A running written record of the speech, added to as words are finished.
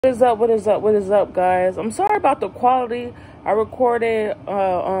What is up? What is up? What is up, guys? I'm sorry about the quality. I recorded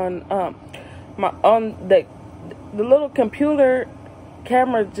on the little computer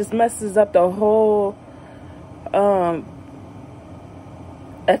camera just messes up the whole.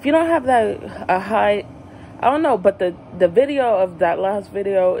 If you don't have a high, I don't know, but the video of that last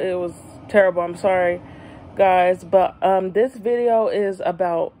video, it was terrible. I'm sorry, guys, but this video is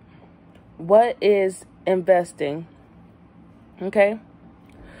about what is investing. Okay.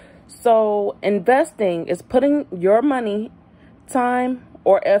 So investing is putting your money, time,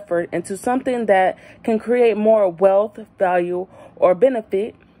 or effort into something that can create more wealth, value, or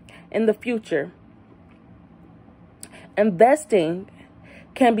benefit in the future. Investing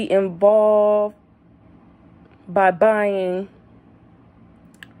can be involved by buying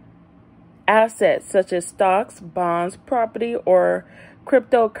assets such as stocks, bonds, property, or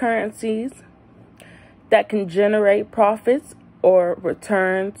cryptocurrencies that can generate profits or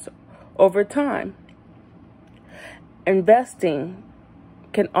returns over time. Investing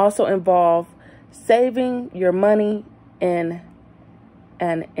can also involve saving your money in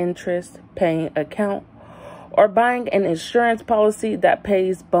an interest-paying account or buying an insurance policy that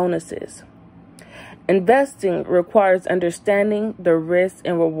pays bonuses. Investing requires understanding the risks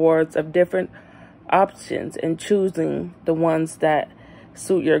and rewards of different options and choosing the ones that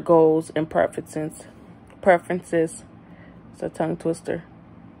suit your goals and preferences. It's a tongue twister.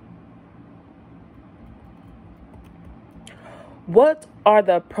 What are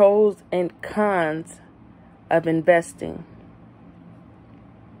the pros and cons of investing?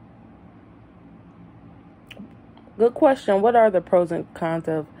 Good question. What are the pros and cons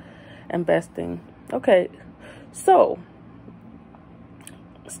of investing? Okay, so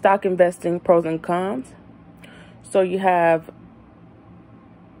stock investing, pros and cons. So you have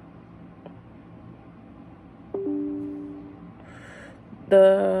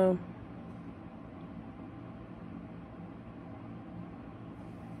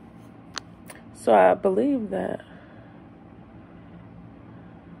so I believe that.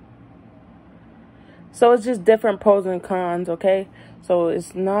 So it's just different pros and cons, okay? So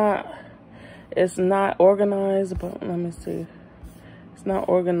it's not organized, but let me see. It's not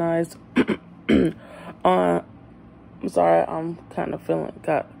organized I'm sorry, I'm kind of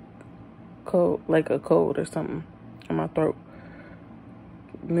got cold, like a cold or something in my throat.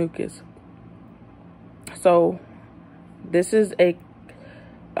 Mucus. So this is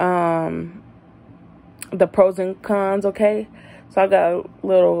the pros and cons, okay? So I got a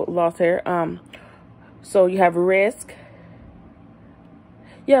little lost here. So you have risk.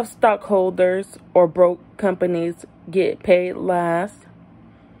 You have stockholders or broke companies get paid last.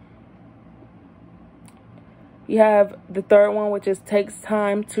 You have the third one, which is takes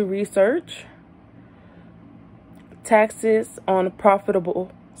time to research. Taxes on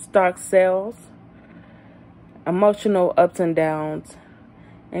profitable stock sales. Emotional ups and downs.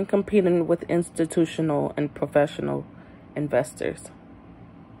 And competing with institutional and professional investors.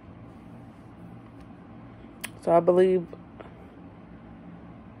 So I believe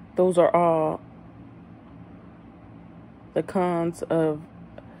those are all the cons of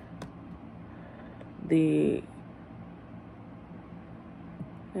I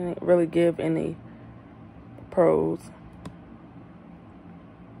didn't really give any pros.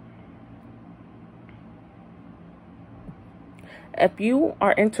 If you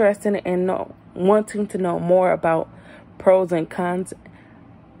are interested in wanting to know more about pros and cons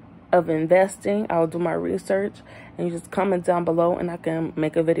of investing, I'll do my research and you just comment down below and I can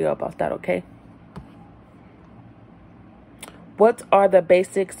make a video about that, okay? What are the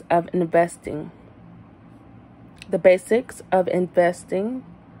basics of investing? The basics of investing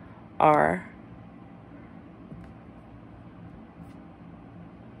are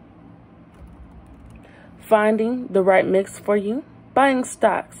finding the right mix for you, buying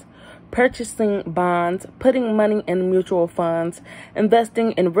stocks, purchasing bonds, putting money in mutual funds,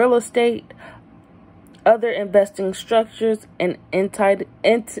 investing in real estate, other investing structures and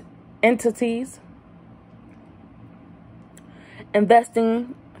entities,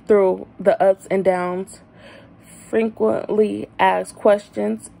 investing through the ups and downs, frequently asked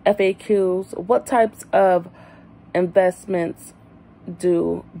questions, FAQs, what types of investments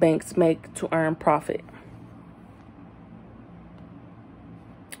do banks make to earn profit?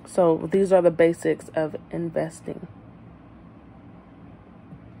 So these are the basics of investing.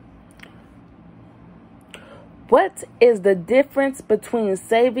 What is the difference between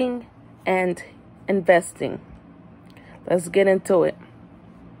saving and investing? Let's get into it.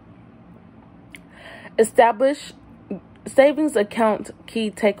 Establish savings account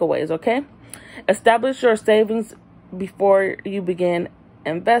key takeaways, okay? Establish your savings before you begin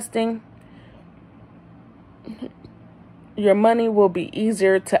investing, your money will be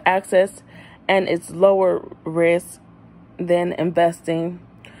easier to access and it's lower risk than investing.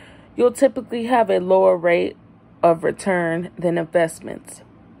 You'll typically have a lower rate of return than investments.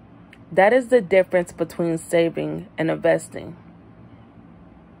 That is the difference between saving and investing.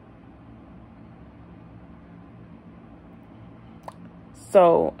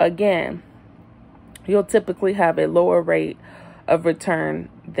 So again, you'll typically have a lower rate of return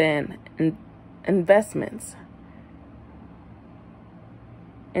than investments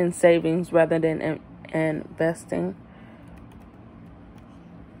in savings rather than investing.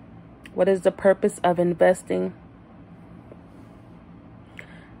 What is the purpose of investing?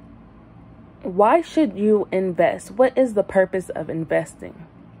 Why should you invest? What is the purpose of investing?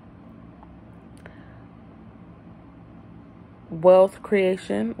 Wealth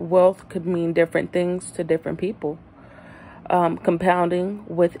creation. Wealth could mean different things to different people. Compounding.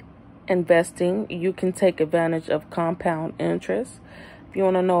 With investing, you can take advantage of compound interest. If you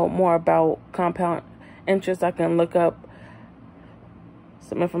want to know more about compound interest, I can look up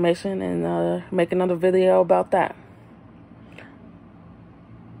some information and make another video about that.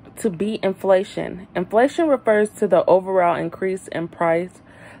 To beat inflation. Inflation refers to the overall increase in price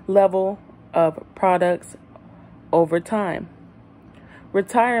level of products over time.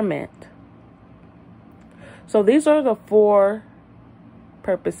 Retirement. So these are the 4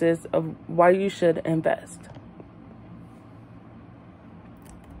 purposes of why you should invest.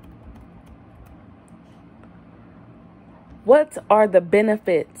 What are the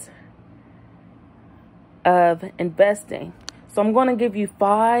benefits of investing? So I'm going to give you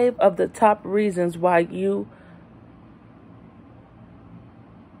 5 of the top reasons why you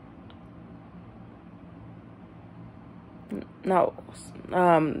no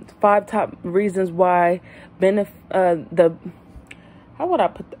 5 top reasons why how would I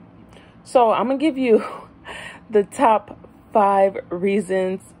put that? So I'm gonna give you the top 5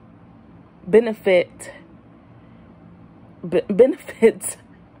 reasons benefits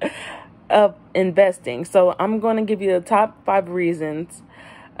of investing. So I'm going to give you the top 5 reasons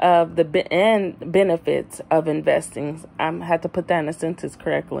of the benefits of investing. I had to put that in a sentence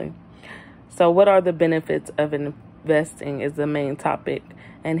correctly. So what are the benefits of investing is the main topic,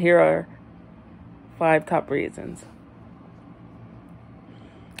 and here are 5 top reasons.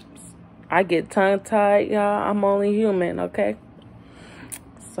 I get tongue-tied, y'all. I'm only human, okay?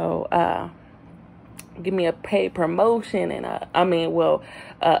 So give me a paid promotion and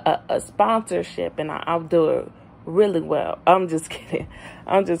a sponsorship, and I'll do it really well. I'm just kidding.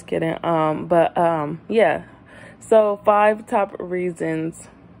 Yeah. So 5 top reasons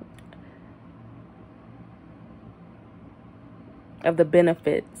of the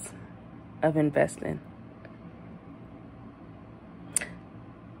benefits of investing.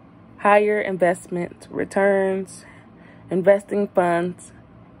 Higher investment returns. Investing funds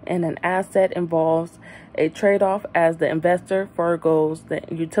in an asset involves a trade-off as the investor forgoes the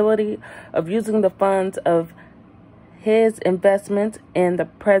utility of using the funds of his investment in the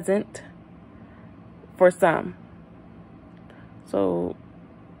present for some. So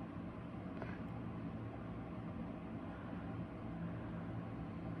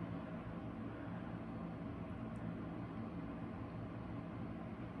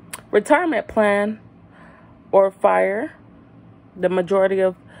retirement plan or FIRE. The majority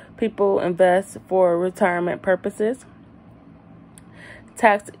of people invest for retirement purposes.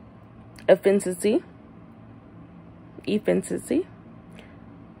 Tax efficiency.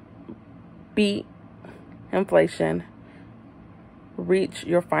 Beat inflation. Reach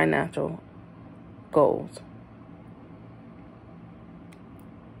your financial goals.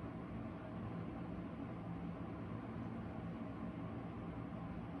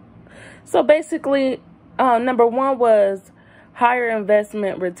 So basically, number 1 was higher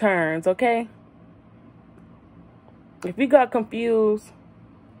investment returns, okay? If you got confused,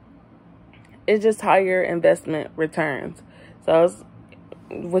 it's just higher investment returns. So it's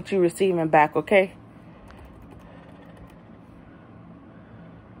what you're receiving back, okay?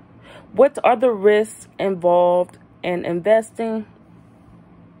 What are the risks involved in investing?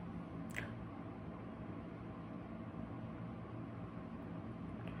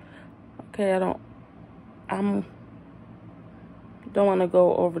 Okay, I don't want to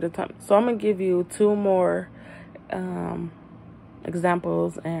go over the time. So I'm going to give you 2 more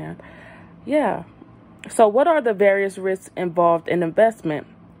examples, and yeah. So what are the various risks involved in investment?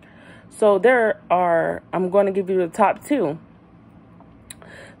 So I'm going to give you the top 2.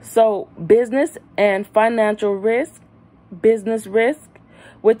 So business and financial risk. Business risk,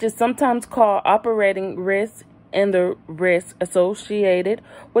 which is sometimes called operating risk, and the risks associated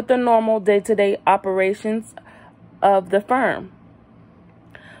with the normal day-to-day operations of the firm.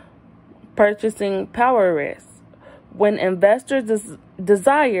 Purchasing power risk. When investors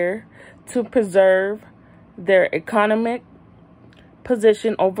desire to preserve their economic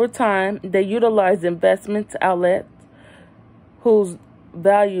position over time, they utilize investment outlets whose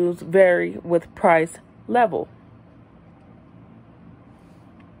values vary with price level.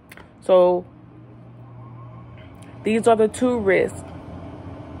 So these are the two risks.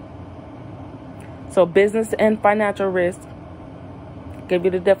 So business and financial risk. Give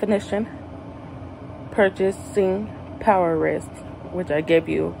you the definition. Purchasing power risk, which I gave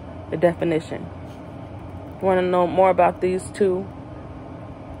you the definition. Want to know more about these two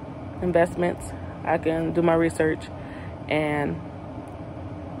investments? I can do my research and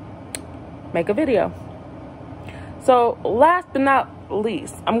make a video. So last but not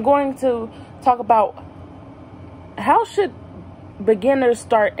least, I'm going to talk about how should beginners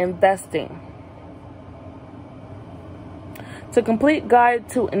start investing. To complete guide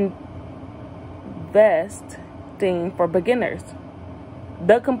to investing for beginners.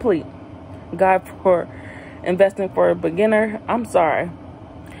 The complete guide for investing for a beginner. I'm sorry.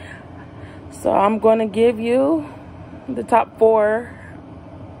 So I'm going to give you the top 4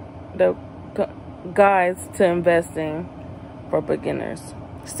 guides to investing for beginners.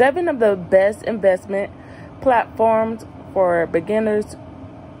 7 of the best investment platforms for beginners.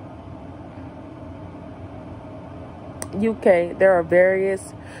 UK. There are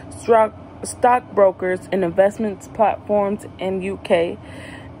various stockbrokers and investments platforms in UK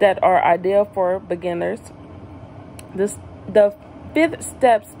that are ideal for beginners. The 5th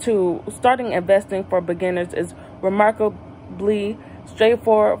steps to starting investing for beginners is remarkably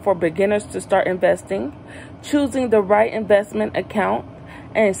straightforward for beginners to start investing. Choosing the right investment account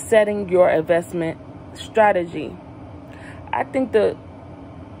and setting your investment strategy. I think the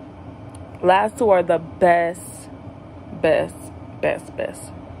last 2 are the best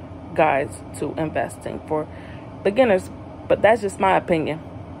guides to investing for beginners, but that's just my opinion.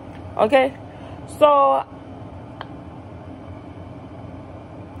 Okay, so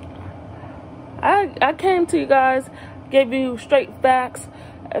I came to you guys, gave you straight facts.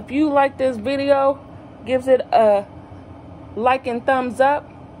 If you like this video, gives it a like and thumbs up.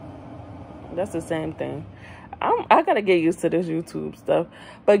 That's the same thing. I gotta get used to this YouTube stuff,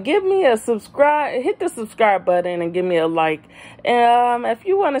 but give me a subscribe, hit the subscribe button and give me a like. And if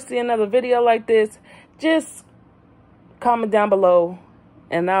you want to see another video like this, just comment down below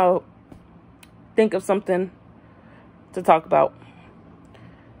and I'll think of something to talk about.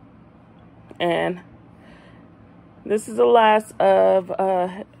 And this is the last of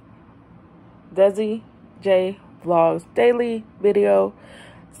Desi J Vlogs daily video.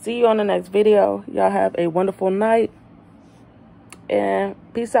 See you on the next video. Y'all have a wonderful night and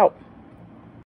peace out.